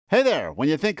Hey there, when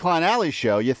you think Klein Alley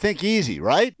Show, you think easy,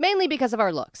 right? Mainly because of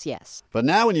our looks, yes. But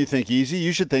now when you think easy,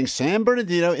 you should think San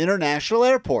Bernardino International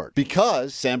Airport.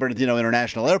 Because San Bernardino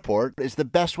International Airport is the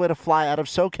best way to fly out of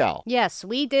SoCal. Yes,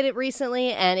 we did it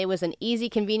recently, and it was an easy,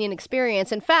 convenient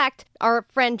experience. In fact, our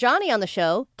friend Johnny on the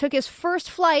show took his first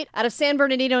flight out of San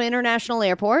Bernardino International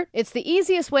Airport. It's the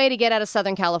easiest way to get out of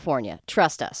Southern California.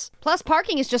 Trust us. Plus,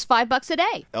 parking is just $5 a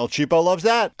day. El Cheapo loves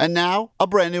that. And now, a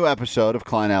brand new episode of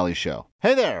Klein Alley Show.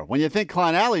 Hey there, when you think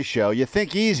Klein Alley Show, you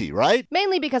think easy, right?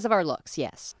 Mainly because of our looks,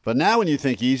 yes. But now when you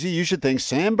think easy, you should think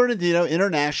San Bernardino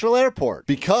International Airport.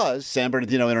 Because San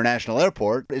Bernardino International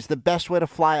Airport is the best way to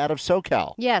fly out of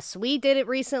SoCal. Yes, we did it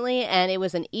recently, and it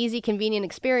was an easy, convenient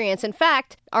experience. In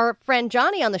fact, our friend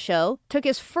Johnny on the show took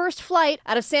his first flight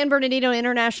out of San Bernardino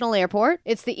International Airport.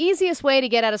 It's the easiest way to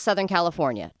get out of Southern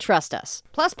California. Trust us.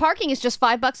 Plus, parking is just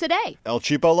 $5 a day. El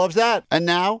Cheapo loves that. And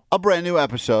now, a brand new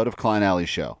episode of Klein Alley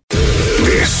Show.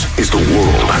 This is the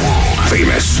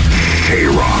world-famous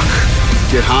K-Rock.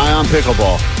 Get high on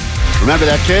pickleball. Remember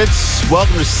that, kids?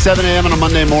 Welcome to 7 a.m. on a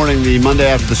Monday morning, the Monday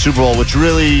after the Super Bowl, which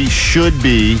really should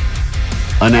be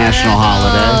a national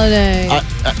holiday.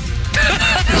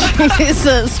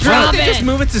 Jesus, Why drop don't they just it.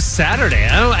 move it to Saturday?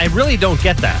 I really don't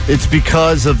get that. It's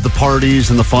because of the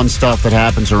parties and the fun stuff that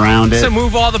happens around it. So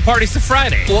move all the parties to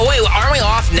Friday. Well, wait, aren't we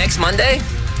off next Monday?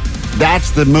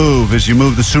 That's the move, is you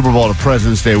move the Super Bowl to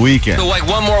President's Day weekend. So, like,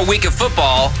 one more week of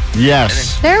football.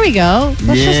 Yes. There we go.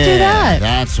 Let's just do that.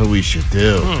 That's what we should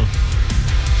do.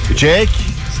 Jake,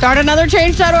 Start another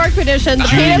Change.org petition. The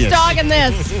Genius. penis dog and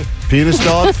this. penis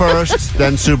dog first,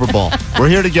 then Super Bowl. We're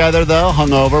here together, though,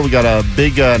 hungover. We got a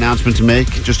big announcement to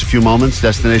make in just a few moments.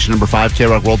 Destination number 5,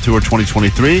 K-Rock World Tour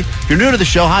 2023. If you're new to the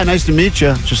show, hi, nice to meet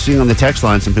you. Just seeing on the text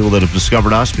line some people that have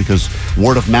discovered us because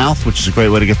word of mouth, which is a great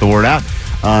way to get the word out.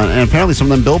 And apparently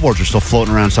some of them billboards are still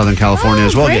floating around Southern California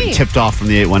as well, great. getting tipped off from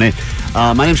the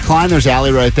 818. My name's Klein. There's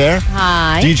Allie right there.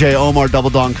 Hi. DJ Omar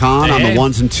Double Dong Khan on Hey. the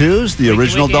ones and twos, the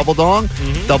original wiki. Double Dong,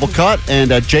 Double Cut,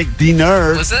 and Jake D.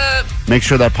 Nerd. What's up? Make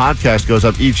sure that podcast goes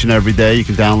up each and every day. You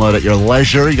can download at your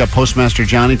leisure. You got Postmaster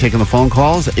Johnny taking the phone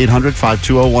calls,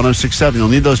 800-520-1067. You'll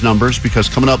need those numbers because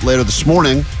coming up later this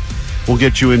morning, we'll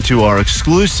get you into our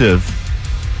exclusive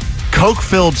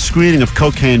Coke-filled screening of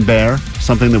Cocaine Bear,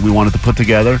 something that we wanted to put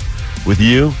together with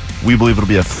you. We believe it'll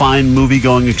be a fine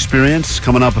movie-going experience.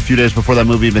 Coming up a few days before that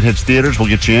movie even hits theaters, we'll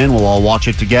get you in. We'll all watch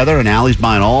it together, and Allie's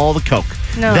buying all the Coke.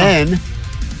 No. Then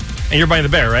And you're buying the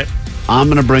bear, right? I'm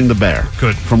going to bring the bear.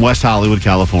 Good. From West Hollywood,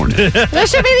 California.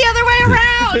 This should be the other way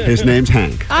around. His name's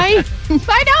Hank. I know,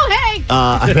 Hank.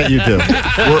 I bet you do.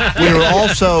 We're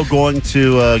also going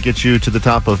to get you to the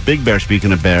top of Big Bear,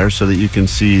 speaking of bears, so that you can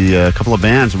see a couple of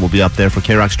bands, and we'll be up there for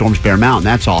K-Rock Storms Bear Mountain.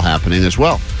 That's all happening as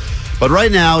well. But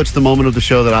right now, it's the moment of the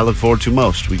show that I look forward to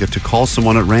most. We get to call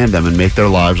someone at random and make their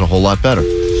lives a whole lot better.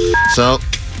 So,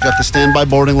 got the standby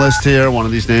boarding list here. One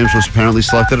of these names was apparently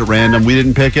selected at random. We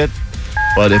didn't pick it.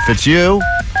 But if it's you,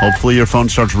 hopefully your phone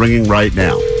starts ringing right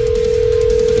now.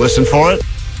 Listen for it.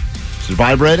 Is it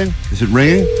vibrating? Is it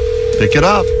ringing? Pick it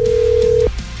up.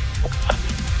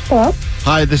 Hello?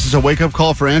 Hi, this is a wake-up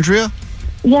call for Andrea.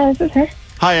 Yeah, this is her.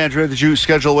 Hi, Andrea. Did you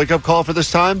schedule a wake-up call for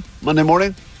this time, Monday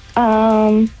morning?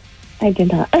 I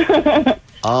did not.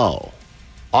 Oh.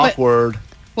 Awkward.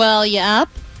 Well, you up?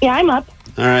 Yeah, I'm up.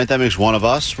 All right, that makes one of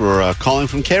us. We're calling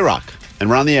from K-Rock, and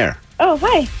we're on the air. Oh,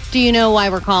 hi. Do you know why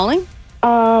we're calling?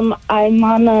 I'm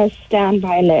on a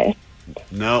standby list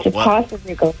No, to well,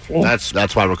 possibly go through.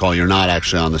 that's why we're calling. You're not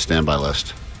actually on the standby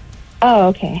list. Oh,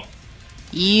 okay.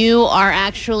 You are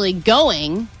actually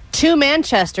going to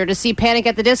Manchester to see Panic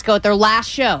at the Disco at their last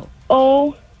show.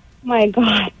 Oh, my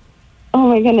God. Oh,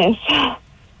 my goodness.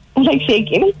 I'm like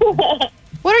shaking.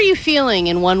 What are you feeling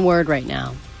in one word right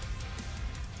now?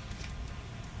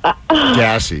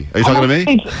 Gassy. Are you talking to me?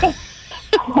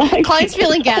 Klein's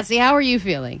feeling gassy. How are you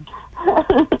feeling?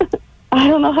 I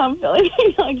don't know how I'm feeling.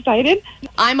 I feel excited.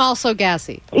 I'm also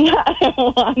gassy. Yeah,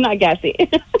 well, I'm not gassy.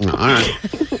 All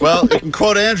right. Well, you can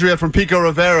quote Andrea from Pico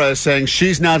Rivera as saying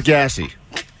she's not gassy.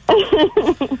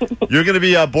 You're going to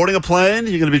be boarding a plane.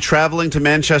 You're going to be traveling to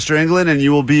Manchester, England, and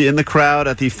you will be in the crowd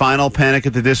at the final Panic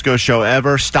at the Disco show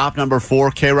ever. Stop number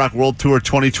 4, K-Rock World Tour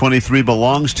 2023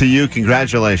 belongs to you.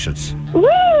 Congratulations. Woo!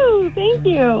 Thank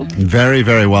you. Very,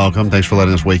 very welcome. Thanks for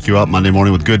letting us wake you up Monday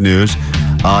morning with good news.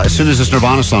 As soon as this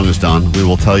Nirvana song is done, we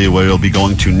will tell you where you'll be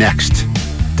going to next.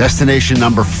 Destination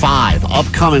number 5,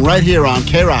 upcoming right here on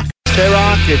K-Rock.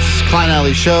 K-Rock, it's Klein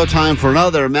Alley Show. Time for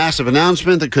another massive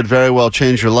announcement that could very well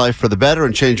change your life for the better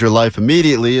and change your life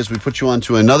immediately as we put you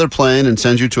onto another plane and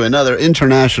send you to another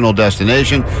international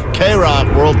destination. K-Rock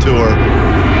World Tour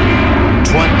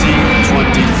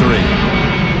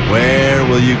 2023. Where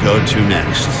will you go to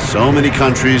next? So many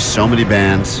countries, so many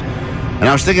bands. And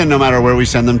I was thinking no matter where we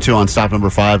send them to on stop number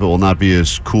 5, it will not be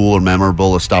as cool or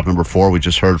memorable as stop number 4. We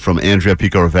just heard from Andrea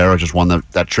Pico Rivera, just won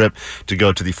that trip to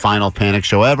go to the final Panic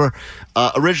show ever.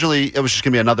 Originally, it was just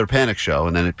going to be another Panic show,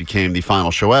 and then it became the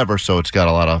final show ever, so it's got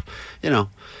a lot of,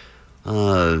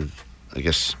 I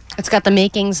guess... It's got the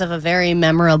makings of a very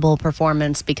memorable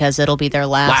performance because it'll be their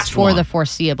last for one. the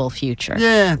foreseeable future.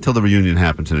 Yeah, until the reunion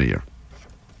happens in a year.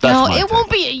 No, it won't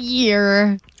be a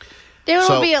year. There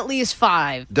will be at least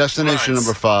 5. Destination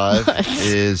number 5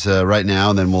 is right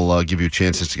now, and then we'll give you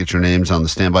chances to get your names on the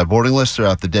standby boarding list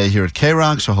throughout the day here at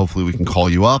K-Rock, so hopefully we can call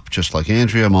you up, just like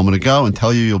Andrea a moment ago, and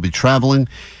tell you you'll be traveling.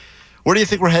 Where do you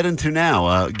think we're heading to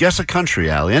now? Guess a country,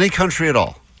 Allie. Any country at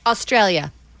all.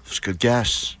 Australia. It's a good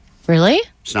guess. Really?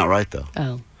 It's not right, though.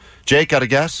 Oh. Jake, got a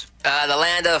guess? The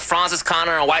land of Francis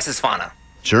Connor and Weissesfana.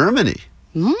 Germany.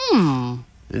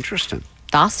 Interesting.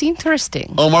 That's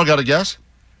interesting. Omar, got a guess?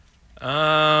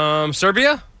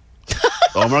 Serbia?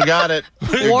 Omar got it.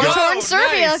 War-torn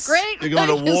Serbia. nice. Great. You're going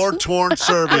to war-torn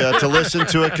Serbia to listen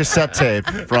to a cassette tape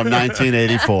from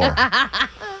 1984.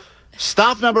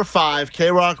 Stop number 5,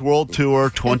 K-Rock World Tour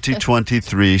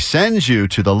 2023 sends you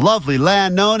to the lovely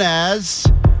land known as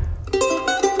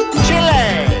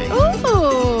Chile.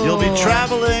 Ooh. You'll be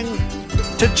traveling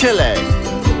to Chile.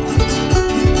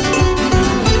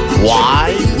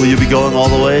 Why will you be going all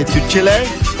the way to Chile?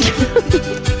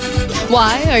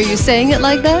 Why are you saying it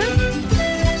like that?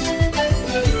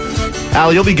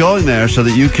 Al, you'll be going there so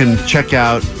that you can check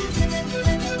out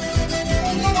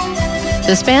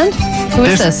This band? Who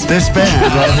is this? This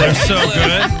band. Right They're there. so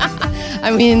good.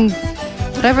 I mean,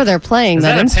 whatever they're playing, Is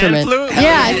that that a instrument. pan flute?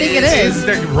 Yeah, I think it is.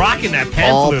 They're rocking that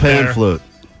pan All flute pan there. flute.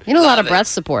 You need a lot of breath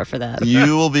support for that.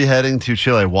 You will be heading to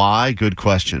Chile. Why? Good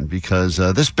question. Because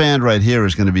this band right here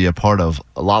is going to be a part of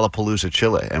Lollapalooza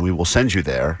Chile, and we will send you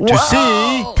there to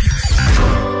see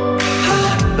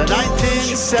the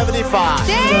 1975.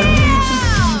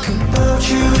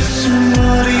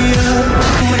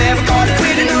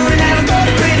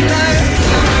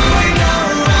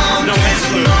 No pan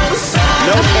flute.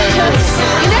 No pan flute.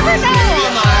 You never know,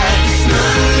 Omar.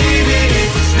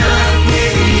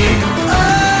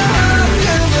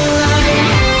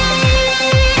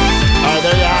 All right,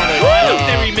 there you have it. I hope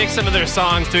they remix some of their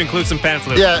songs to include some pan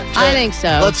flute. Yeah, I think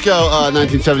so. Let's go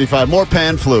 1975. More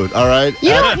pan flute, all right? You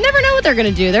don't never know what they're going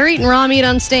to do. They're eating raw meat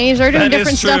on stage. They're doing That is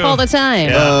different stuff true. all the time.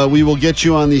 Yeah. We will get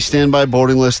you on the standby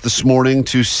boarding list this morning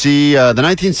to see the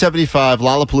 1975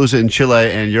 Lollapalooza in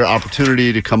Chile, and your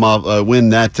opportunity to come up win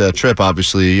that trip.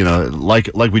 Obviously, you know, like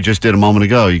we just did a moment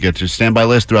ago, you get your standby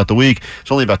list throughout the week.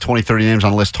 It's only about 20, 30 names on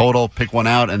the list total. Pick one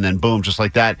out, and then boom, just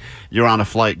like that, you're on a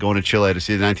flight going to Chile to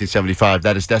see the 1975.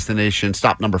 That is destination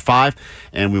stop number 5,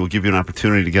 and we will give you an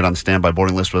opportunity to get on the standby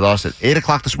boarding list with us at 8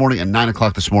 o'clock this morning and 9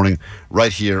 o'clock this morning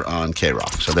right here on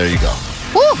K-Rock. So there you go.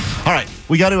 Woo! All right,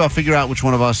 we got to figure out which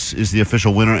one of us is the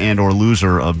official winner and or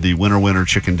loser of the winner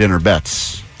chicken dinner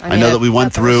bets. I know that we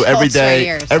went got the through every results right day.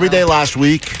 here, so. Every day last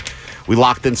week, we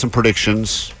locked in some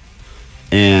predictions,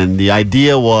 and the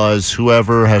idea was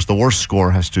whoever has the worst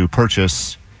score has to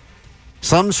purchase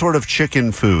some sort of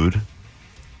chicken food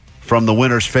from the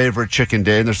winner's favorite chicken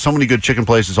day. And there's so many good chicken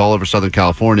places all over Southern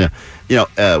California. You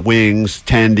know, wings,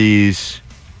 tendies,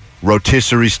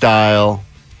 rotisserie style.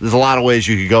 There's a lot of ways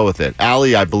you could go with it.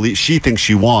 Allie, I believe, she thinks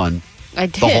she won. I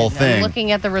did. The whole thing. I'm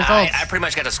looking at the results. I pretty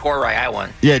much got the score right. I won.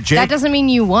 Yeah, Jake. That doesn't mean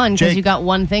you won because Jake- you got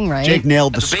one thing right. Jake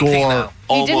nailed the That's a big thing, score. though.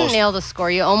 You didn't Almost. nail the score.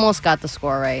 You almost got the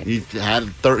score right. You had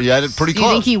it pretty Do close.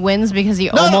 you think he wins because he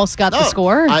No, almost got the no.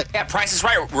 score? Yeah, Price is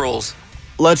Right rules.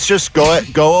 Let's just go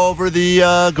over the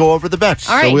bets.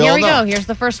 All right, so we here all we know. go. Here's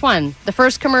the first one. The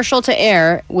first commercial to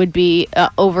air would be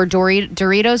over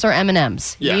Doritos or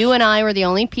M&M's. Yes. You and I were the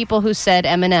only people who said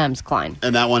M&M's, Klein.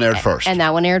 And that one aired first. And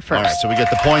that one aired first. All right, so we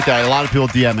get the point that a lot of people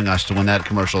DMing us to when that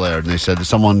commercial aired, and they said that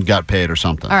someone got paid or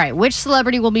something. All right, which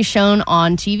celebrity will be shown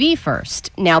on TV first?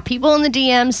 Now, people in the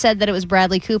DMs said that it was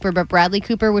Bradley Cooper, but Bradley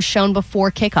Cooper was shown before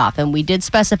kickoff, and we did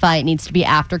specify it needs to be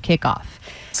after kickoff.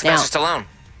 Sylvester Stallone.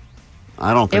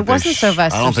 I don't think It wasn't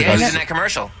Sylvester I don't think Yeah, Stallone. he's I in that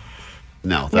commercial.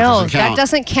 No, that No, doesn't count. that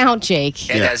doesn't count,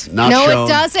 Jake. It does. Not No, shown. it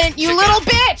doesn't. You little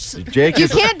bitch. Jake You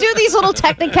is. can't do these little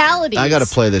technicalities. I got to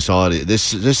play this audio.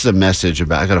 This is a message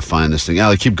about. I got to find this thing.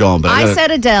 Allie, keep going. But I said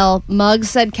Adele, Muggs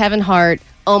said Kevin Hart,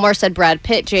 Omar said Brad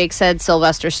Pitt, Jake said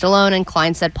Sylvester Stallone, and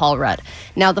Klein said Paul Rudd.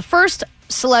 Now, the first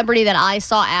celebrity that I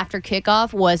saw after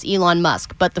kickoff was Elon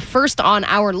Musk, but the first on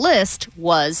our list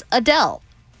was Adele.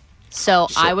 So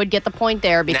I would get the point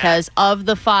there because of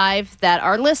the 5 that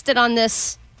are listed on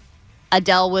this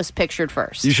Adele was pictured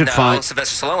first. You should find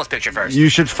Sylvester Stallone was pictured first. You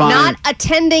should find not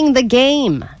attending the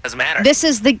game. Doesn't matter. Yes,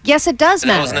 it does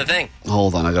matter. That wasn't the thing.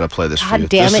 Hold on, I gotta play this for you. God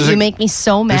damn it, you make me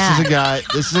so mad.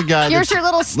 This is a guy. Here's your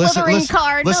little slithering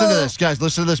card. Listen to this, guys.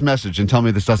 Listen to this message and tell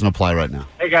me this doesn't apply right now.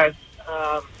 Hey guys,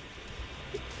 I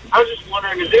was just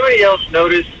wondering, has anybody else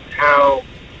noticed how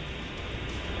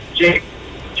Jake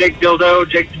Dildo,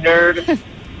 Jake the Nerd,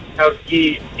 how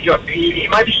he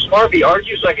might be smart, but he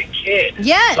argues like a kid.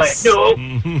 Yes.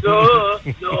 Like, no.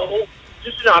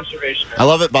 Just an observation. I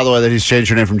love it, by the way, that he's changed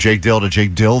your name from Jake Dill to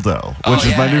Jake Dildo, which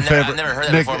is my new favorite. I've never heard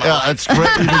that before in my life. It's great,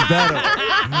 even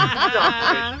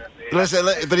better. Listen,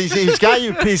 but he's got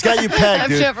you pegged, I've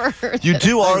dude. never heard You this.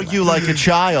 do argue like a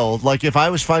child. Like if I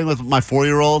was fighting with my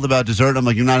 4-year-old about dessert, I'm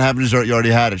like, "You're not having dessert. You already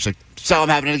had it." She's like, "So I'm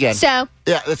having it again." So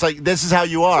yeah, it's like this is how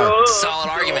you are. Solid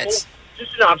arguments.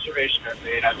 Just an observation I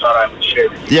made. I thought I would share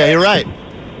with you. Yeah, you're right.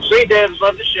 Sweet Dibs,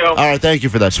 love the show. All right, thank you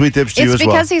for that. Sweet tips to you it's as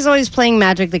well. because he's always playing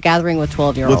Magic the Gathering with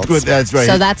 12-year-olds. That's right.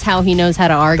 So that's how he knows how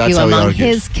to argue That's how he among argues.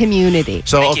 his community.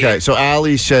 So, Thank okay, you. so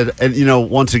Ali said, and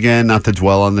once again, not to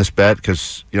dwell on this bet,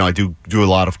 because, I do a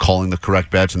lot of calling the correct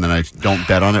bets, and then I don't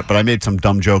bet on it, but I made some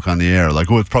dumb joke on the air, like,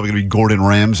 it's probably going to be Gordon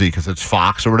Ramsay, because it's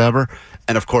Fox or whatever,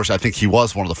 and of course, I think he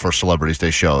was one of the first celebrities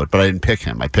they showed, but I didn't pick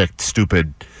him. I picked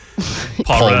stupid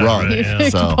Paul Rudd.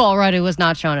 Right, So. Paul Rudd, who was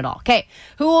not shown at all. Okay,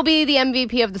 who will be the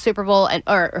MVP of the Super Bowl,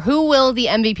 or who will the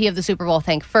MVP of the Super Bowl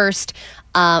thank first?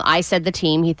 I said the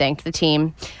team. He thanked the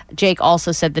team. Jake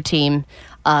also said the team.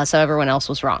 So everyone else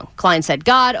was wrong. Klein said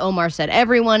God. Omar said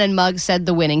everyone, and Muggs said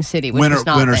the winning city, which was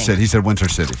not Winter thanked. City. He said Winter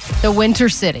City. The Winter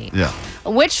City. Yeah.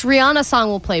 Which Rihanna song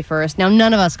will play first? Now,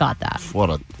 none of us got that.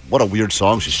 What a weird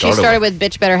song she started. She started with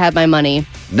 "Bitch Better Have My Money."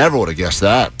 Never would have guessed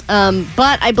that.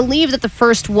 But I believe that the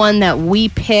first one that we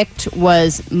picked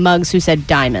was Muggs, who said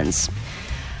Diamonds.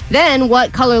 Then,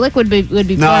 what color liquid would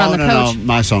be poured on the coach? No.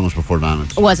 My song was before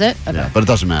Diamonds. Was it? Okay. Yeah, but it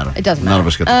doesn't matter. It doesn't matter. None of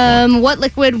us get the point. What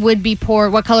liquid would be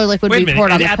poured? What color liquid would Wait a be minute,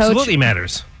 poured on it the coach? absolutely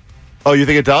matters. Oh, you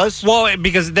think it does? Well,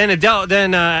 because then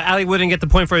Ali wouldn't get the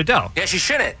point for Adele. Yeah, she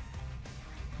shouldn't.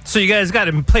 So you guys got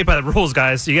to play by the rules,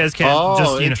 guys. You guys can't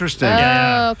just, interesting.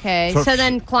 Oh, okay. For- So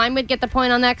then Klein would get the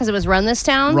point on that because it was Run This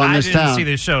Town? Run I This didn't Town. see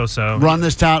this show, so. Run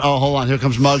This Town. Oh, hold on. Here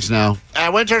comes Muggs now.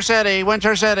 Winter City.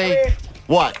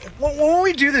 What? When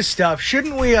we do this stuff,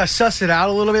 shouldn't we suss it out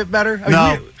a little bit better?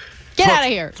 No. Get out of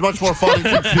here. It's much more fun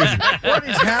and confusing. What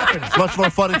is happening? It's much more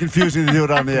fun and confusing to do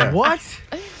it on the air. What?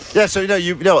 Yeah, so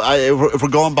if we're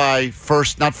going by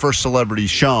not first celebrity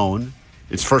shown,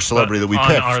 it's first celebrity that we on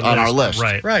picked our on our list,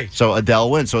 list. Right. So Adele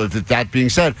wins. So that being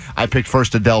said, I picked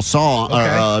first Adele song,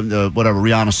 whatever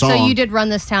Rihanna song. So you did Run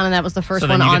This Town, and that was the first So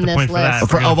then one you get on the this point for that.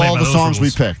 list. We're gonna Of play all by the those songs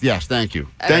rules. we picked. Yes, thank you.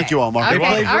 Thank you, Omar.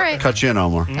 Okay, all right. Cut you in,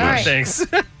 Omar. All right. Thanks.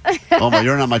 Omar,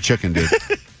 you're not my chicken, dude.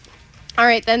 All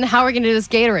right, then how are we going to do this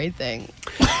Gatorade thing?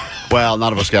 Well,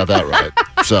 none of us got that right.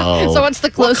 So, So what's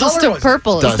the closest color to was it?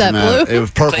 purple? Is doesn't that matter. blue? It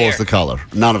was purple Clear. is the color.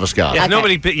 None of us got Yeah, it.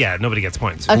 nobody gets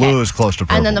points. Okay. Blue is close to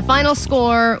purple. And then the final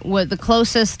score, the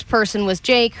closest person was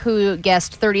Jake, who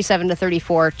guessed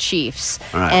 37-34 Chiefs.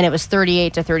 All right. And it was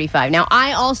 38-35. Now,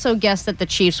 I also guessed that the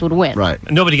Chiefs would win. Right.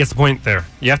 Nobody gets the point there.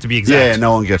 You have to be exact. Yeah,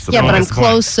 no one gets the Yeah, point. but I'm That's the point.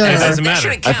 closer. It doesn't That matter.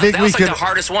 shouldn't I count. think That we was like could- the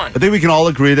hardest one. I think we can all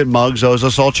agree that Muggs owes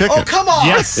us all chicken. Oh, come on.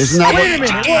 Yes. Isn't that Wait a what?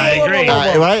 minute. I agree.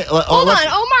 Right? Hold on.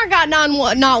 Omar got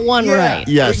not one Yeah. right.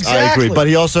 Yes, I agree.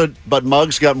 Exactly. But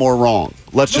Muggs got more wrong.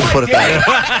 Let's just put it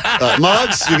that way.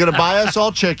 Muggs, you're going to buy us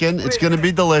all chicken. It's going to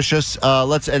be delicious.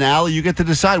 And Allie, you get to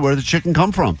decide where the chicken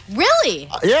come from. Really?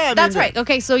 Yeah, I mean, That's right.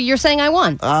 Okay, so you're saying I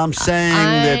won. I'm saying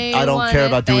that I don't care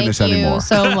about doing this anymore.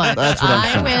 Thank you so much. That's what I'm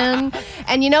I saying. win.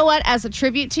 And you know what? As a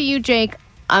tribute to you, Jake,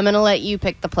 I'm going to let you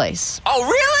pick the place. Oh,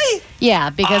 really? Yeah,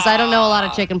 because I don't know a lot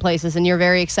of chicken places, and you're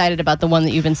very excited about the one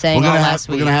that you've been saying We're all gonna last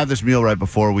we're week. gonna have this meal right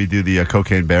before we do the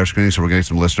Cocaine Bear screening, so we're getting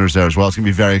some listeners there as well. It's gonna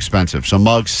be very expensive. So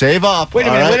Muggs, save up. Wait a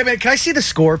all minute. right? Wait a minute. Can I see the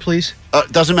score, please?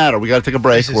 Doesn't matter. We got to take a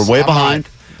break. This We're is- way I'm behind.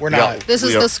 not. We're not. This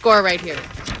is the score right here.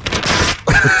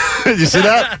 You see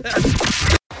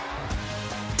that?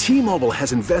 T-Mobile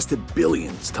has invested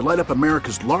billions to light up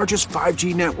America's largest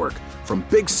 5G network, from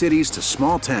big cities to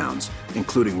small towns,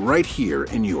 including right here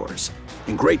in yours.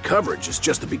 And great coverage is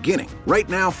just the beginning. Right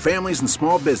now, families and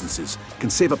small businesses can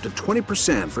save up to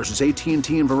 20% versus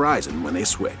AT&T and Verizon when they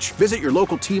switch. Visit your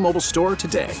local T-Mobile store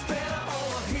today.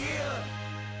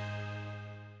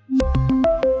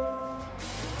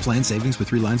 Plan savings with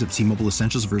 3 lines of T-Mobile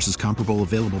Essentials versus comparable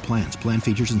available plans. Plan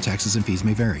features and taxes and fees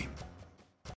may vary.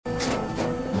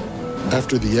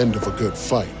 After the end of a good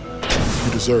fight,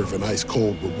 you deserve an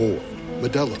ice-cold reward.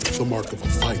 Modelo is the mark of a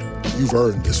fighter. You've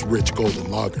earned this rich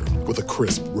golden lager with a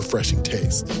crisp, refreshing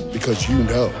taste. Because you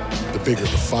know, the bigger the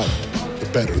fight, the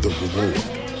better the reward.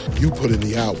 You put in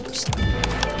the hours,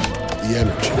 the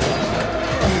energy,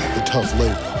 the tough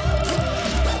labor.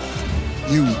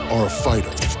 You are a fighter,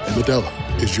 and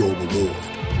Modelo is your reward.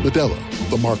 Modelo,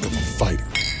 the mark of a fighter.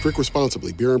 Drink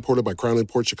responsibly. Beer imported by Crown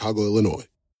Imports, Chicago, Illinois.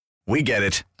 We get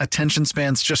it. Attention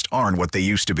spans just aren't what they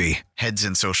used to be. Heads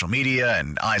in social media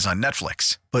and eyes on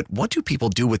Netflix. But what do people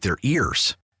do with their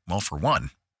ears? Well, for one,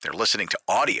 they're listening to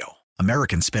audio.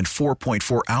 Americans spend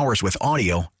 4.4 hours with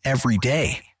audio every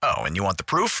day. Oh, and you want the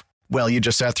proof? Well, you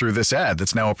just sat through this ad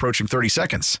that's now approaching 30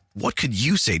 seconds. What could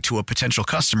you say to a potential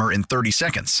customer in 30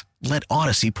 seconds? Let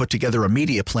Odyssey put together a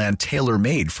media plan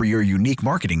tailor-made for your unique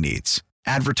marketing needs.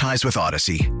 Advertise with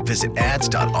Odyssey. Visit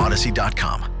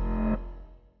ads.odyssey.com.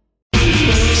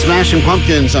 Smashing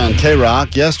Pumpkins on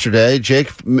K-Rock. Yesterday, Jake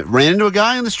ran into a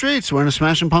guy in the streets wearing a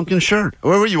Smashing Pumpkins shirt.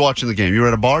 Where were you watching the game? You were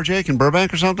at a bar, Jake, in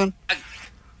Burbank or something?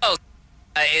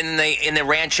 In the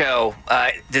Rancho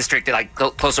district, like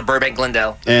close to Burbank,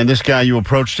 Glendale. And this guy, you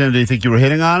approached him. Did you think you were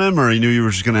hitting on him, or you knew you were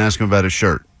just going to ask him about his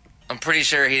shirt? I'm pretty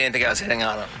sure he didn't think I was hitting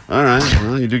on him. All right.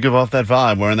 Well, you do give off that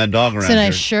vibe wearing that dog around. It's a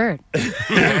nice shirt.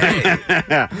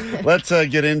 Let's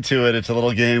get into it. It's a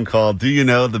little game called Do You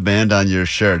Know the Band on Your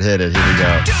Shirt? Hit it. Here we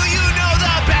go. Do you know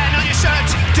the band on your shirt?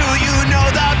 Do you know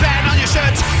the band on your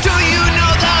shirt? Do you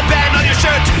know the band on your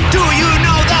shirt? Do you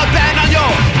know the band on your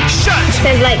shirt? It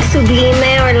says like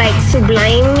Sublime or like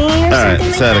Sublime or All right, something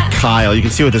it's like out of Kyle. You can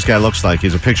see what this guy looks like.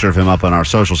 He's a picture of him up on our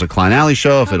socials at Klein Alley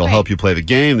Show. If it'll help you play the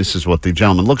game, this is what the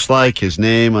gentleman looks like. His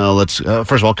name, first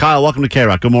of all, Kyle, welcome to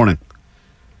K-Rock. Good morning.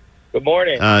 Good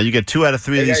morning. You get 2 out of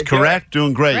 3 of these correct.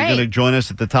 Doing great. You're Great. going to join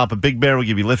us at the top of Big Bear. We'll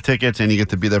give you lift tickets, and you get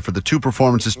to be there for the 2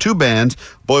 performances, 2 bands,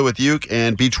 Boy with Uke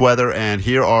and Beach Weather. And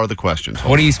here are the questions.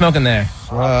 What are you smoking there?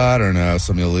 I don't know.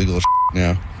 Some illegal shit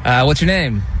now. What's your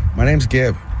name? My name's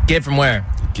Gib. Gib from where?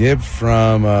 Gib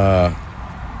from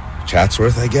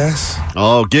Chatsworth, I guess.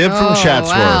 Oh, Gib from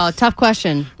Chatsworth. Wow, tough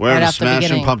question. Wearing right a off the Smashing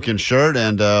beginning. Pumpkin shirt,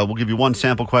 and we'll give you 1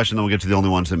 sample question, then we'll get to the only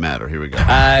ones that matter. Here we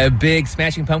go. Big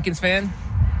Smashing Pumpkins fan?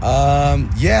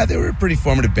 Yeah, they were a pretty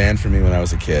formative band for me when I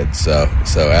was a kid, so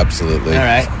absolutely. All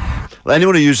right.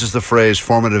 Anyone who uses the phrase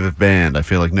formative band, I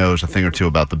feel like knows a thing or two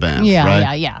about the band. Yeah,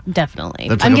 right? yeah, definitely.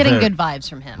 That's I'm like a getting very- good vibes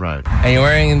from him. Right. Are you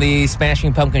wearing the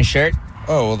Smashing Pumpkin shirt?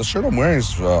 Oh, well, the shirt I'm wearing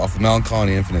is off of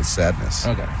Melancholy Infinite Sadness.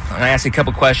 Okay. I'm going to ask you a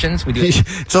couple questions. We do.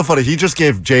 It's so funny. He just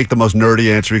gave Jake the most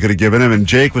nerdy answer he could have given him, and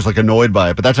Jake was like annoyed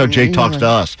by it. But that's how Jake talks to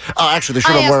us. Oh, actually, the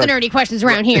shirt I I'm ask wearing. the nerdy questions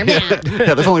around here, man.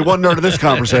 Yeah, there's only one nerd in this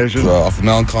conversation. Off of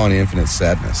Melancholy Infinite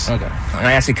Sadness. Okay. I'm going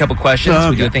to ask you a couple questions. Okay.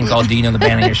 We do a thing called Do You Know the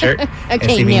Band on Your Shirt? And Okay,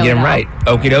 see if you nail can get it them out. right.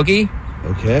 Okie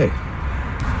dokie. Okay.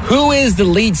 Who is the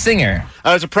lead singer?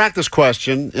 It's a practice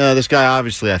question. This guy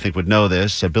obviously, I think, would know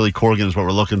this. Billy Corgan is what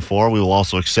we're looking for. We will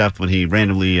also accept when he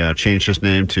randomly changed his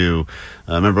name to,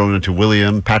 remember, we went to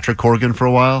William Patrick Corgan for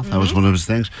a while. That was one of his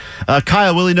things.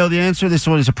 Kyle, will he know the answer? This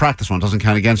one is a practice one. Doesn't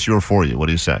count against you or for you. What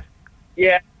do you say?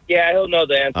 Yeah, he'll know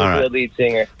the answer All to right. the lead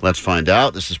singer. Let's find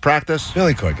out. This is practice.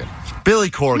 Billy Corgan.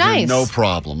 Billy Corgan, Nice. no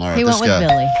problem. All right, He this went with guy.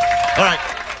 Billy. All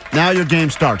right. Now your game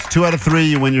starts. 2 out of 3,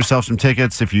 you win yourself some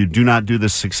tickets. If you do not do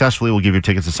this successfully, we'll give your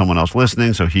tickets to someone else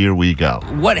listening. So here we go.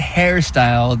 What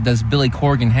hairstyle does Billy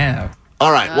Corgan have?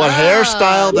 All right. What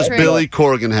hairstyle does trick. Billy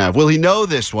Corgan have? Will he know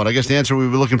this one? I guess the answer we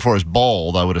were looking for is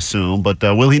bald, I would assume. But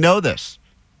will he know this?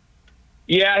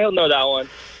 Yeah, he'll know that one.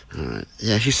 All right.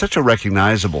 Yeah, he's such a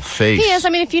recognizable face. He is. I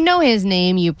mean, if you know his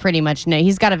name, you pretty much know.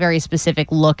 He's got a very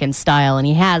specific look and style, and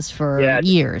he has for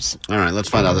years. All right, let's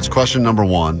find out. That's question number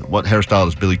 1. What hairstyle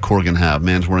does Billy Corgan have?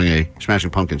 Man's wearing a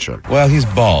Smashing Pumpkin shirt. Well, he's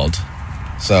bald,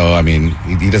 so, I mean,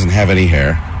 he doesn't have any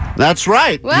hair. That's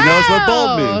right. He knows what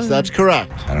bald Wow. means. That's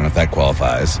correct. I don't know if that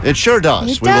qualifies. It sure does.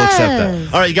 It We will accept does.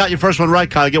 that. All right, you got your first one right,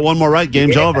 Kyle. Get one more right.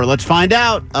 Game's over. Let's find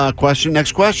out.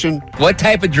 Next question. What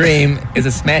type of dream is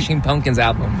a Smashing Pumpkins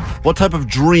album? What type of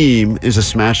dream is a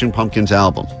Smashing Pumpkins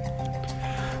album?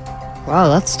 Wow,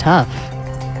 that's tough.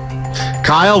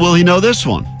 Kyle, will he know this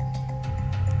one?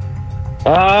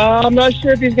 I'm not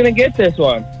sure if he's going to get this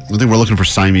one. I think we're looking for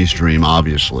Siamese Dream,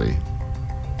 obviously.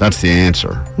 That's the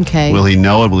answer. Okay. Will he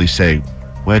know it? Will he say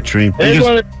Wet Dream? It is You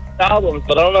one of the albums,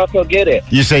 but I don't know if he'll get it.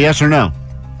 say yes or no?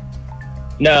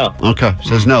 No. Okay.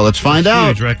 Says no. Let's find out.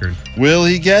 Huge record. Will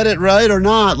he get it right or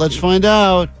not? Let's find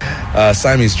out.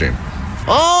 Siamese Dream.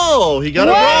 Oh, he got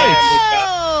it right.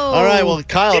 Whoa! All right, well,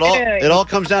 Kyle, it all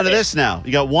comes down to this now.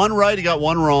 You got one right, you got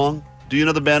one wrong. Do you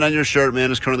know the band on your shirt?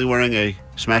 Man is currently wearing a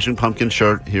Smashing Pumpkin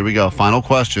shirt. Here we go. Final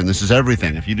question. This is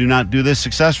everything. If you do not do this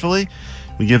successfully,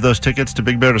 we give those tickets to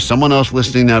Big Bear to someone else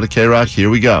listening now to K-Rock. Here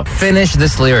we go. Finish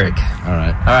this lyric. All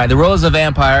right. All right. The role is a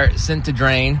vampire sent to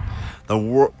drain.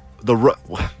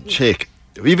 Jake,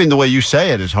 Even the way you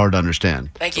say it is hard to understand.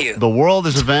 Thank you. The world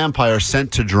is a vampire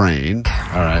sent to drain.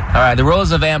 All right. All right, the world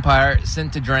is a vampire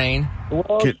sent to drain.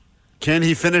 Can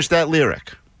he finish that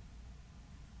lyric?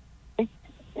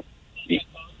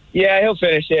 Yeah, he'll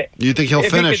finish it. You think he'll If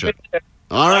he finish can it? finish it,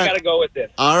 All right. I gotta go with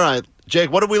this. All right.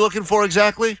 Jake, what are we looking for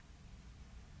exactly?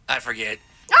 I forget.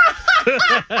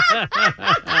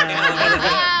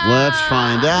 Let's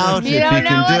find out You if don't he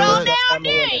know can it all do now, it. do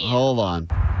you? Hold on.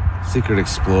 Secret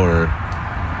Explorer.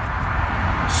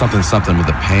 Something with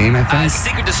the pain, I think.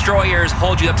 Secret destroyers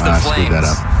hold you up to the I flames. screwed that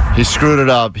up. He screwed it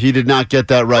up. He did not get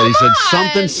that right. He said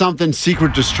something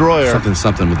secret destroyer.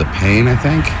 Something with the pain, I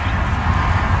think.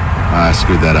 I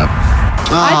screwed that up.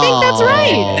 I think that's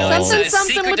right. No, Something it's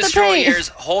secret with the pain. destroyers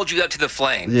hold you up to the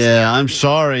flames. Yeah, I'm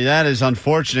sorry. That is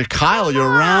unfortunate. Kyle, you're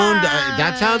around.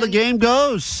 That's how the game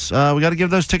goes. We got to give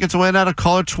those tickets away now to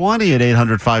caller 20 at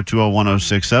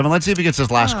 800-520-1067. Let's see if he gets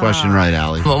his last question right,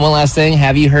 Allie. One last thing.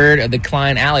 Have you heard of the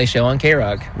Klein Alley show on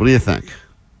K-Rock? What do you think?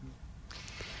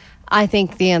 I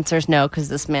think the answer is no, because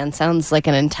this man sounds like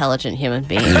an intelligent human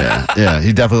being. Yeah,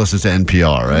 he definitely listens to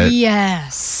NPR, right?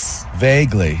 Yes.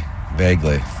 Vaguely.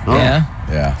 Oh.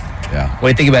 Yeah. What do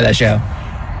you think about that show?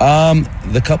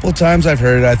 The couple of times I've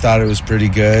heard it, I thought it was pretty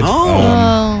good.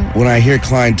 When I hear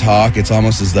Klein talk, it's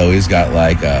almost as though he's got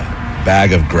like a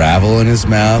bag of gravel in his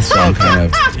mouth. So I'm kind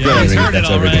of wondering if that's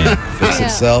ever going to fix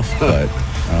itself. But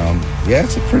yeah,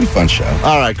 it's a pretty fun show.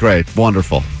 All right, great.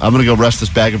 Wonderful. I'm going to go rest this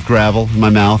bag of gravel in my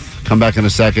mouth. Come back in a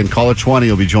second. Caller 20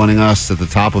 will be joining us at the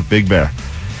top of Big Bear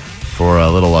for a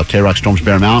little K-Rock Storms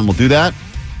Bear Mountain. We'll do that.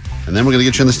 And then we're going to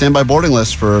get you on the standby boarding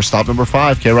list for stop number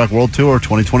 5, K-Rock World Tour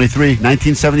 2023,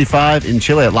 1975 in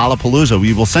Chile at Lollapalooza.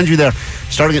 We will send you there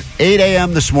starting at 8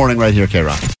 a.m. this morning right here,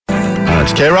 K-Rock.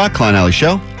 It's K-Rock, Klein Alley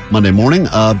Show, Monday morning.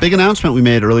 Big announcement we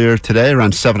made earlier today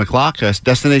around 7 o'clock.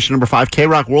 Destination number 5,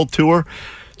 K-Rock World Tour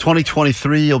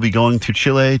 2023. You'll be going to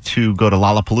Chile to go to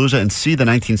Lollapalooza and see the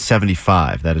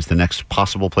 1975. That is the next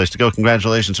possible place to go.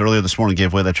 Congratulations. Earlier this morning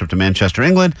gave away that trip to Manchester,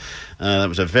 England. That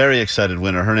was a very excited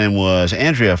winner. Her name was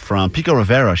Andrea from Pico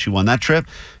Rivera. She won that trip.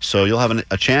 So you'll have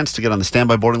a chance to get on the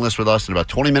standby boarding list with us in about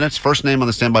 20 minutes. First name on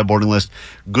the standby boarding list.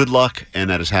 Good luck. And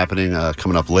that is happening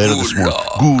coming up later this morning.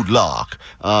 Good luck.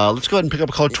 Let's go ahead and pick up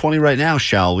a caller 20 right now,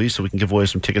 shall we? So we can give away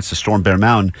some tickets to Storm Bear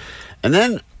Mountain. And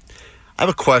then I have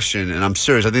a question, and I'm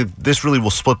serious. I think this really will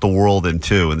split the world in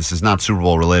two, and this is not Super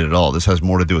Bowl related at all. This has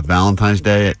more to do with Valentine's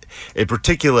Day. A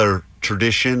particular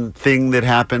tradition thing that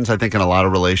happens, I think, in a lot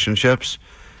of relationships.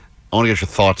 I want to get your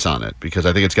thoughts on it, because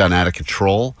I think it's gotten out of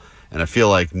control, and I feel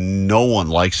like no one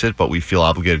likes it, but we feel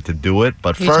obligated to do it.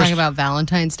 But Are you talking about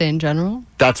Valentine's Day in general?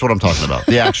 That's what I'm talking about,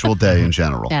 the actual day in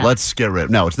general. Yeah. Let's get rid of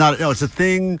it. No, it's not. No, it's a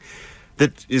thing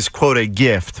that is, quote, a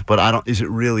gift, but is it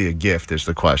really a gift is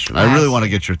the question. I really want to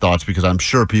get your thoughts, because I'm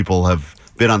sure people have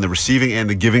been on the receiving and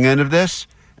the giving end of this,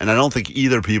 and I don't think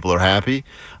either people are happy.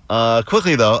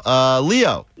 Quickly, though,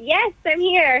 Leo. Yes, I'm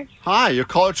here. Hi, you're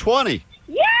caller 20.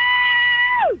 Yeah!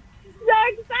 So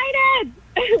excited!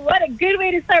 What a good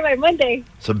way to start my Monday.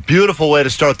 It's a beautiful way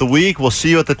to start the week. We'll see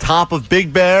you at the top of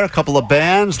Big Bear, a couple of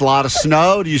bands, a lot of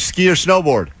snow. Do you ski or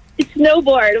snowboard?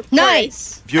 Snowboard. Of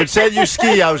Nice. If you had said you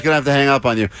ski, I was going to have to hang up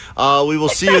on you. We will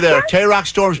see you there. K-Rock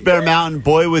Storms Bear Mountain,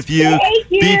 Boy With You,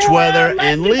 Thank you. Beach Weather, Love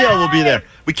and you Leo will be guys. there.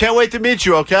 We can't wait to meet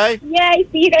you, okay? Yeah, I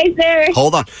see you guys there.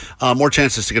 Hold on. More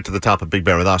chances to get to the top of Big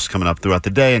Bear with us coming up throughout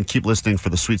the day, and keep listening for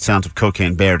the sweet sounds of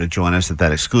Cocaine Bear to join us at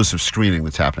that exclusive screening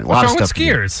that's happening. What's wrong with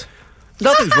skiers?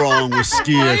 Nothing's wrong with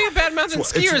skiers. Why are you bad-mouthing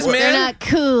skiers, man? They're not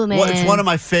cool, man. Well, it's one of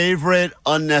my favorite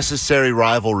unnecessary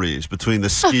rivalries between the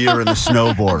skier and the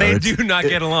snowboarder. They do not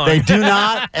get along. They do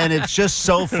not, and it's just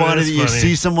so funny that you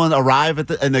see someone arrive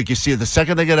at and like you see it the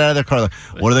second they get out of their car, like,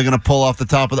 what are they going to pull off the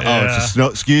top of the? Oh, it's a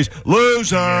snow skis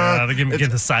loser. Yeah, they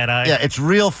get the side eye. Yeah, it's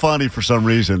real funny for some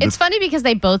reason. It's funny because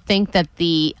they both think that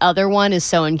the other one is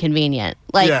so inconvenient.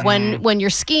 Like when you're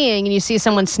skiing and you see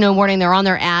someone snowboarding, they're on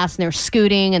their ass and they're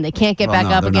scooting and they can't get back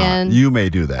up they're again. Not. You may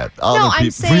do that. I'm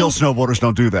saying real snowboarders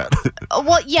don't do that.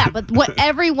 Well, yeah, but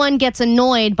everyone gets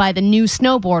annoyed by the new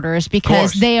snowboarders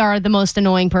because they are the most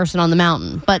annoying person on the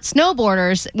mountain. But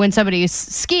snowboarders, when somebody's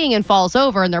skiing and falls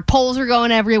over and their poles are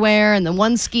going everywhere and the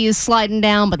one ski is sliding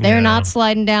down, but they're not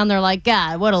sliding down, they're like,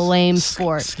 God, what a lame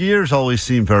sport. Skiers always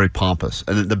seem very pompous.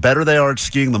 And the better they are at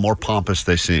skiing, the more pompous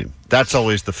they seem. That's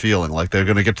always the feeling. Like they're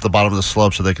going to get to the bottom of the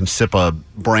slope so they can sip a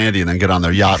brandy and then get on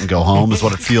their yacht and go home is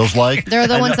what it feels like. They're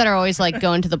the ones that are always like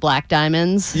going to the Black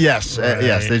Diamonds. Yes,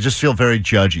 yes. They just feel very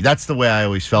judgy. That's the way I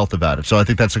always felt about it. So I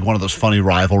think that's like one of those funny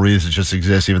rivalries that just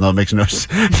exists, even though it makes no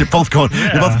sense. You're both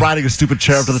riding a stupid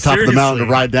chair up to the top of the mountain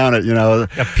to ride down it, you know.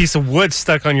 A piece of wood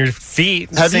stuck on your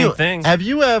feet. Same thing. Have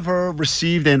you ever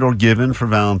received and or given for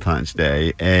Valentine's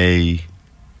Day a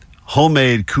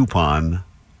homemade coupon?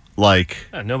 Like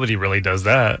nobody really does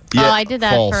that. Yeah, I did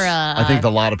that false. for. I think a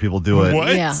lot of people do it.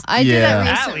 What? Yeah, I did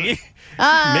that recently.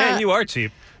 Man, you are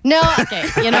cheap. No, okay.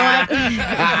 You know what?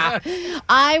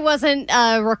 I wasn't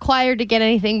required to get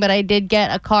anything, but I did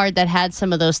get a card that had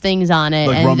some of those things on it.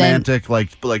 Like and romantic,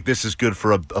 like this is good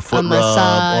for a foot rub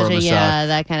massage, or a massage. yeah,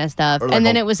 that kind of stuff. Like And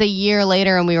then it was a year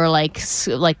later, and we were like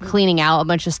cleaning out a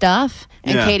bunch of stuff,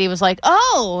 and Katie was like,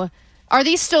 "Oh, are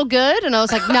these still good?" And I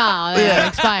was like, "No, they're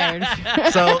expired."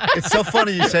 So it's so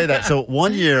funny you say that. So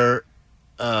one year,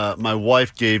 my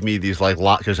wife gave me these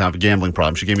because I have a gambling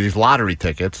problem. She gave me these lottery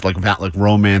tickets, like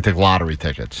romantic lottery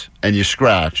tickets, and you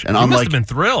scratch. And You I'm must like, have been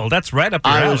thrilled. That's right up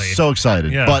your alley. I was so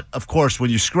excited. Yeah. But of course, when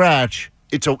you scratch,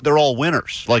 they're all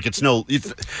winners. Like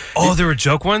there were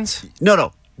joke ones?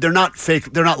 No, they're not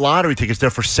fake. They're not lottery tickets. They're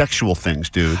for sexual things,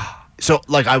 dude. So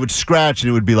like I would scratch, and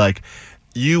it would be like,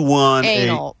 you won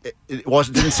anal. It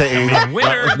didn't say anal.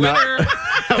 Winner.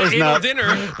 That was Anal not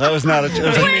dinner. That was not a.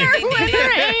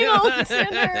 Anal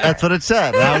dinner. That's what it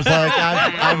said. And I was like,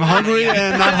 I'm hungry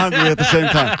and not hungry at the same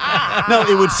time. No,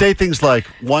 it would say things like,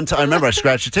 one time, I remember I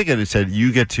scratched a ticket and it said,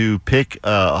 you get to pick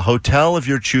a hotel of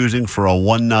your choosing for a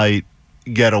one-night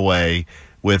getaway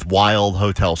with wild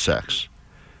hotel sex.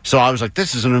 So I was like,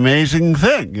 this is an amazing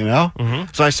thing, you know?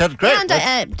 Mm-hmm. So I said, great.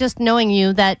 And just knowing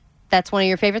you that's one of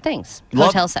your favorite things,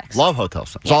 hotel sex. Love hotel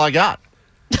sex. That's all I got.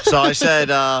 So I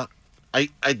said, I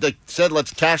said,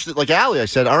 let's cash it. Like Allie, I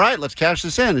said, all right, let's cash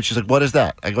this in. And she's like, what is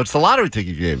that? I go, it's the lottery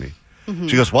ticket you gave me. Mm-hmm.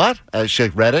 She goes, what? She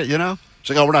read it, you know?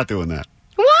 She's like, oh, we're not doing that.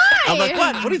 Why? I'm like,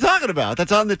 what? What are you talking about?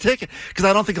 That's on the ticket. Because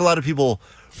I don't think a lot of people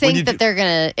think that they're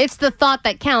gonna. It's the thought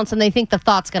that counts, and they think the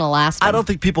thought's gonna last them. I don't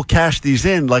think people cash these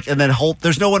in and then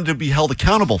there's no one to be held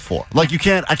accountable for. Like you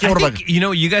can't. I can't.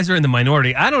 You guys are in the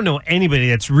minority. I don't know anybody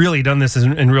that's really done this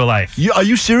in real life. Are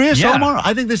you serious, Yeah. Omar?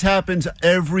 I think this happens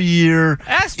every year.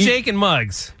 Ask Jake and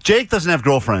Muggs. Jake doesn't have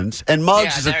girlfriends, and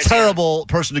Muggs is a terrible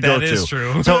person to go to. That is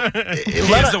true. So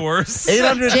he's the worst.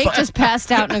 Jake just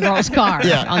passed out in a girl's car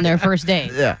on their first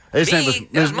date. Yeah, his name was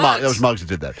Muggs that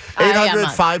did that.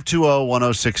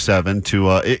 800-520-1067 to.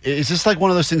 Is this like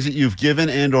one of those things that you've given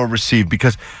and or received?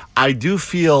 Because I do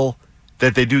feel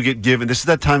that they do get given. This is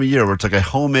that time of year where it's like a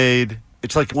homemade.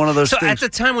 It's like one of those So things.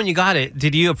 at the time when you got it,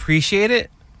 did you appreciate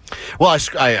it? Well,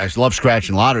 I love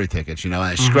scratching lottery tickets, you know,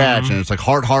 and I scratch, and it's like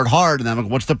hard, and I'm like,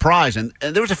 what's the prize? And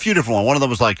there was a few different ones. One of them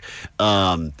was like,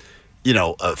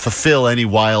 fulfill any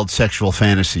wild sexual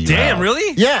fantasy you Damn, have.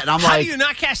 really? Yeah, and I'm How like... do you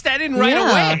not cash that in right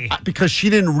away? Because she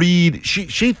didn't read...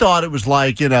 She thought it was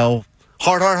like,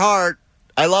 heart,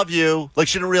 I love you. Like,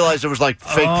 she didn't realize there was, like,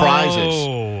 fake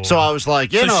prizes. So I was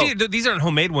like, these aren't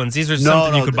homemade ones. These are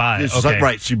something you could buy. It's like,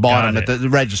 right, she bought them at the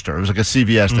register. It was like a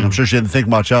CVS thing. I'm sure she didn't think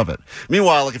much of it.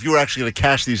 Meanwhile, like, if you were actually going to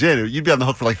cash these in, you'd be on the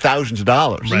hook for, like, thousands of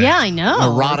dollars. Right. Yeah, I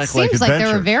know. Erotic, it seems like adventure.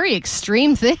 there were very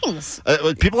extreme things.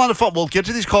 People on the phone, we'll get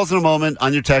to these calls in a moment.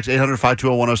 On your text,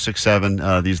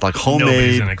 800-520-1067. These, like,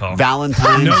 homemade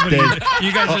Valentine's Day.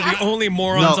 You guys are the only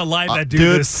morons alive that do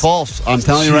dude, this. False. I'm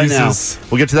telling you right now.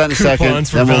 We'll get to that in a second.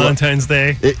 Coupons for Valentine's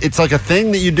Day. It's like a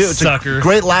thing that you do. It's Sucker. a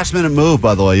great last-minute move,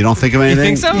 by the way. You don't think of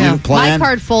anything? You think so? You plan? My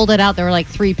card folded out. There were like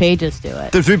 3 pages to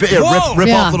it. There's 3 pages. Rip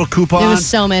off little coupons. There was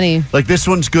so many. Like this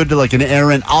one's good to like an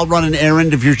errand. I'll run an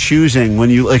errand of your choosing when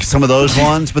you like some of those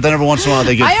ones, but then every once in a while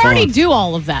they get I already do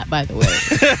all of that, by the way.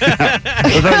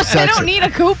 I don't need a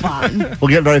coupon. We'll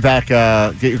get right back.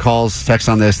 Get your calls, text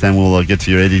on this, then we'll get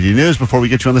to your ADD news before we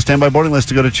get you on the standby boarding list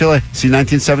to go to Chile. See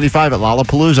 1975 at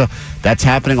Lollapalooza. That's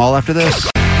happening all after this.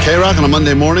 K-Rock on a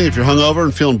Monday morning. If you're hungover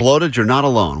and feeling bloated, you're not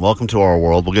alone. Welcome to our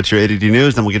world. We'll get your ADD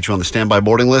news, then we'll get you on the standby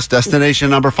boarding list.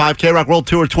 Destination number 5, K-Rock World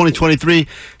Tour 2023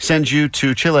 sends you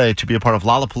to Chile to be a part of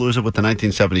Lollapalooza with the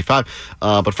 1975.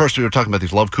 But first, we were talking about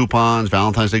these love coupons,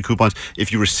 Valentine's Day coupons.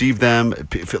 If you receive them,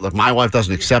 if my wife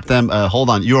doesn't accept them,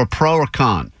 hold on. You're a pro or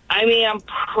con? I mean, I'm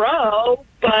pro,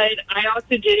 but I also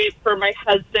did it for my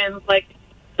husband's, like,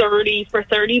 30 for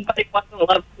 30, but it wasn't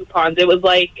love coupons. It was,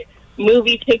 like,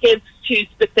 movie tickets to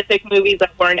specific movies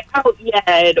that weren't out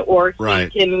yet, or he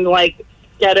can, like,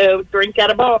 get a drink at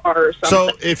a bar or something.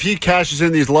 So if he cashes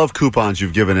in these love coupons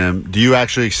you've given him, do you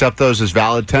actually accept those as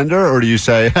valid tender, or do you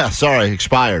say, sorry,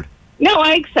 expired? No,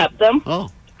 I accept them. Oh.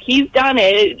 He's done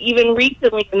it, even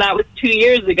recently, and that was 2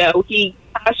 years ago. He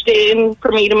cashed in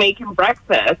for me to make him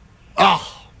breakfast.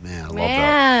 Oh, man, I love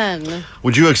that. Man.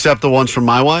 Would you accept the ones from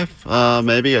my wife?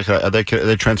 Maybe are they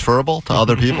transferable to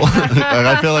other people?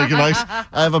 I feel like if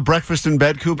I have a breakfast in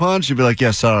bed coupon, she'd be like,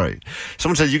 "Yeah, sorry."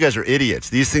 Someone said you guys are idiots.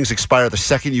 These things expire the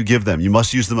second you give them. You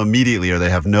must use them immediately, or they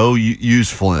have no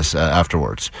usefulness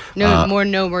afterwards. No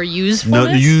more usefulness. No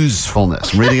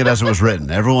usefulness. I'm reading it as it was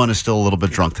written. Everyone is still a little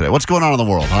bit drunk today. What's going on in the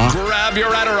world, huh? Grab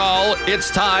your Adderall. It's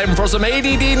time for some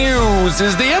ADD news.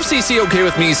 Is the FCC okay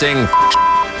with me saying?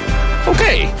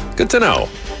 Okay, good to know.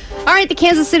 All right, the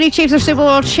Kansas City Chiefs are Super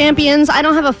Bowl champions. I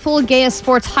don't have a full Gaius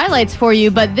Sports highlights for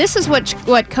you, but this is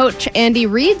what Coach Andy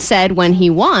Reid said when he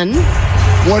won.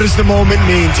 What does the moment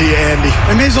mean to you, Andy?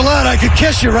 It means a lot. I could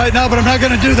kiss you right now, but I'm not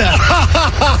going to do that.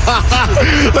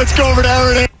 Let's go over to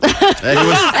Aaron. Let's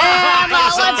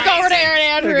go over to Aaron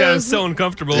Andrews. That guy was so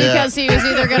uncomfortable. Because he was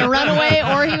either going to run away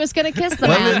or he was going to kiss the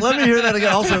man. Let me hear that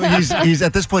again. Also, he's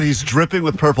at this point, he's dripping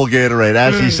with purple Gatorade.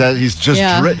 As he says, he's just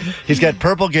he's got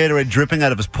purple Gatorade dripping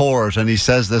out of his pores, and he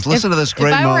says this. Listen to this great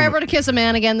moment. If I were ever to kiss a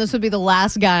man again, this would be the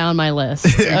last guy on my list.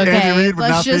 Okay? Andy Reid would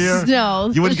not be here?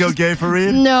 No. You wouldn't go gay for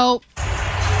Reid? No.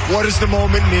 What does the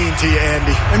moment mean to you,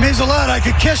 Andy? It means a lot. I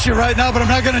could kiss you right now, but I'm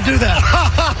not going to do that.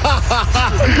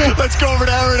 Let's go over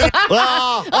to Aaron.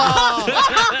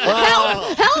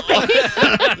 Help me.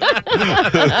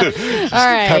 All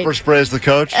right. Pepper sprays the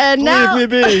coach. And now,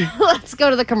 leave me be. Let's go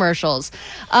to the commercials.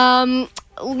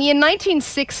 In the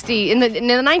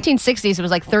 1960s, it was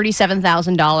like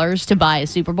 $37,000 to buy a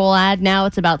Super Bowl ad. Now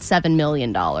it's about $7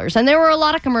 million. And there were a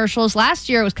lot of commercials. Last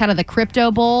year, it was kind of the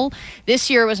crypto bowl. This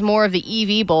year, it was more of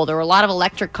the EV bowl. There were a lot of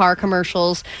electric car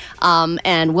commercials,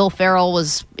 and Will Ferrell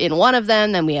was in one of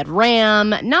them. Then we had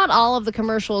Ram. Not all of the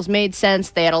commercials made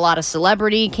sense. They had a lot of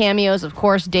celebrity cameos. Of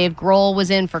course, Dave Grohl was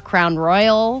in for Crown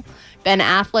Royal. Ben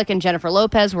Affleck and Jennifer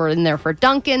Lopez were in there for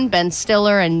Dunkin'. Ben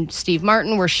Stiller and Steve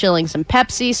Martin were shilling some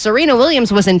Pepsi. Serena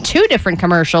Williams was in 2 different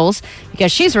commercials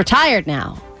because she's retired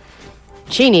now.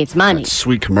 She needs money. That's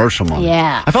sweet commercial money.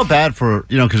 Yeah. I felt bad for,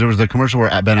 because there was the commercial where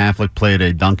Ben Affleck played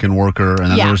a Dunkin' worker,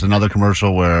 and then there was another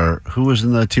commercial where, who was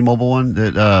in the T-Mobile one?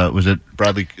 Was it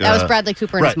Bradley? That was Bradley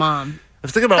Cooper and his mom. I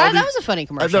was thinking about that was a funny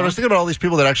commercial. I was thinking about all these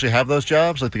people that actually have those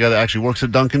jobs, like the guy that actually works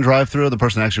at Dunkin' drive-thru, the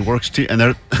person that actually works, and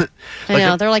they're. I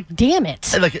know, they're like, damn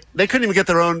it! Like they couldn't even get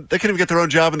their own. They couldn't even get their own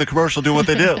job in the commercial doing what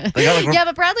they do. They got yeah,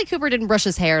 but Bradley Cooper didn't brush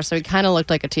his hair, so he kind of looked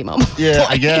like a T-Mobile. Yeah,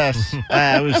 I guess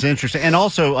it was interesting. And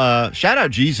also, shout out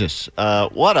Jesus.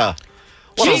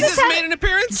 Jesus made an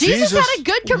appearance? Jesus had a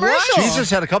good commercial.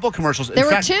 Jesus had a couple commercials. There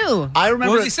were 2. I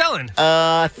remember. What was he selling?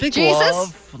 I think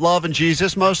love and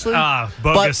Jesus mostly.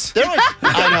 Bogus. But there was,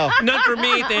 I know. None for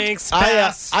me, thanks.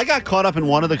 Pass. I got caught up in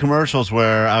one of the commercials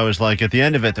where I was like, at the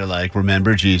end of it, they're like,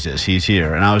 "Remember Jesus, he's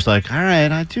here," and I was like, "All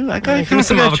right, I got give me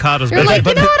some avocados." You're like,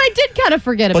 you know what? I did kind of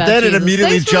forget about. But then Jesus. it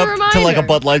immediately jumped to like a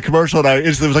Bud Light commercial, and I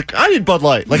instantly was like, "I need Bud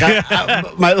Light." Like I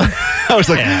was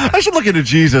like, I should look into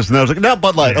Jesus, and I was like, "No,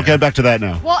 Bud Light." Okay, back to that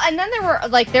now. Well, and then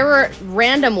there were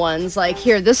random ones. Like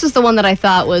here, this is the one that I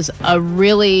thought was a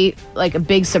really a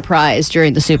big surprise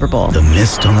during the Super Bowl. The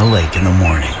mist on the lake in the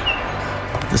morning,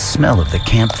 the smell of the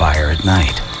campfire at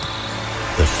night,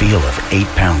 the feel of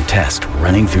 8-pound test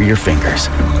running through your fingers,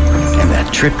 and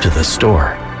that trip to the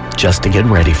store just to get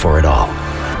ready for it all.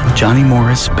 Johnny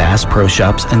Morris, Bass Pro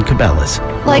Shops, and Cabela's,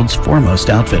 world's foremost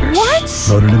outfitters. What?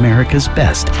 Voted America's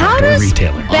best outdoor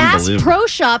retailer. Bass Pro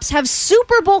Shops have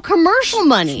Super Bowl commercial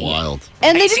money. That's wild.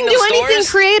 And they didn't do anything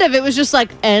creative. It was just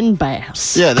like, and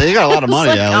Bass. Yeah, they got a lot of money.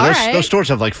 Like, those stores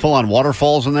have full-on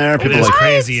waterfalls in there. People are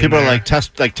crazy. People are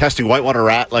testing whitewater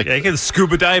rat. You can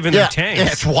scuba dive in their tanks.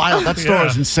 Yeah, it's wild. That store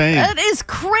is insane. That is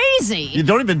crazy. You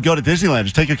don't even go to Disneyland.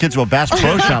 Just take your kids to a Bass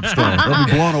Pro Shop store. They'll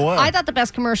be blown away. I thought the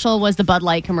best commercial was the Bud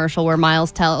Light commercial where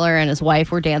Miles Teller and his wife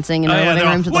were dancing in the living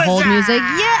room to the hold music.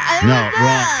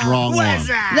 Yeah, wrong one.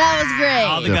 That was great.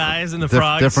 All the guys and the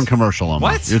frogs. Different commercial,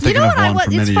 Omar. What? You're thinking of one from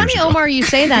many years ago. It's funny, Omar, you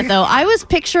say that though. I was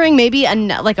picturing maybe you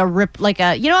know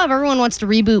how everyone wants to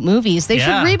reboot movies. They should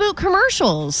reboot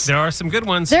commercials. There are some good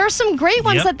ones. There are some great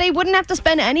ones that they wouldn't have to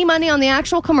spend any money on the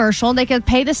actual commercial. They could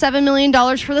pay the $7 million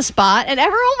for the spot, and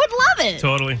everyone would love it.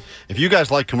 Totally. If you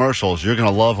guys like commercials, you're going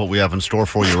to love what we have in store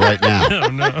for you right now. Oh,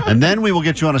 no. And then we will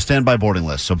get you on a standby boarding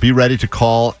list. So be ready to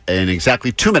call in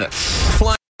exactly 2 minutes.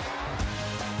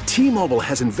 T-Mobile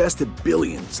has invested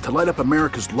billions to light up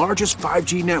America's largest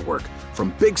 5G network,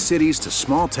 from big cities to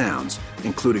small towns,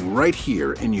 including right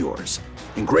here in yours.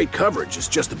 And great coverage is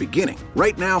just the beginning.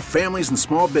 Right now, families and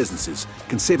small businesses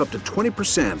can save up to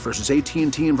 20% versus AT&T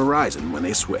and Verizon when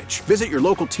they switch. Visit your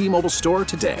local T-Mobile store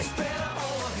today.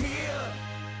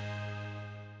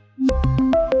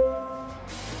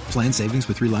 Plan savings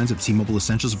with 3 lines of T-Mobile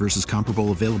Essentials versus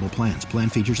comparable available plans. Plan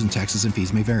features and taxes and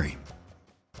fees may vary.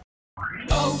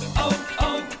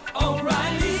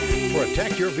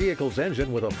 Protect your vehicle's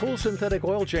engine with a full synthetic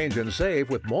oil change and save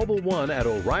with Mobil 1 at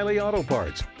O'Reilly Auto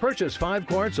Parts. Purchase 5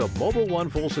 quarts of Mobil 1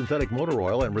 full synthetic motor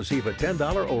oil and receive a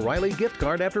 $10 O'Reilly gift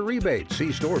card after rebate.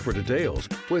 See store for details.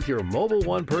 With your Mobil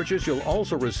 1 purchase, you'll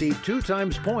also receive 2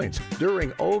 times points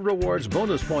during O Rewards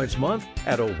Bonus Points Month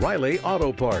at O'Reilly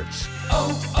Auto Parts.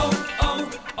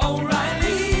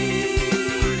 O'Reilly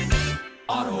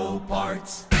Auto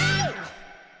Parts.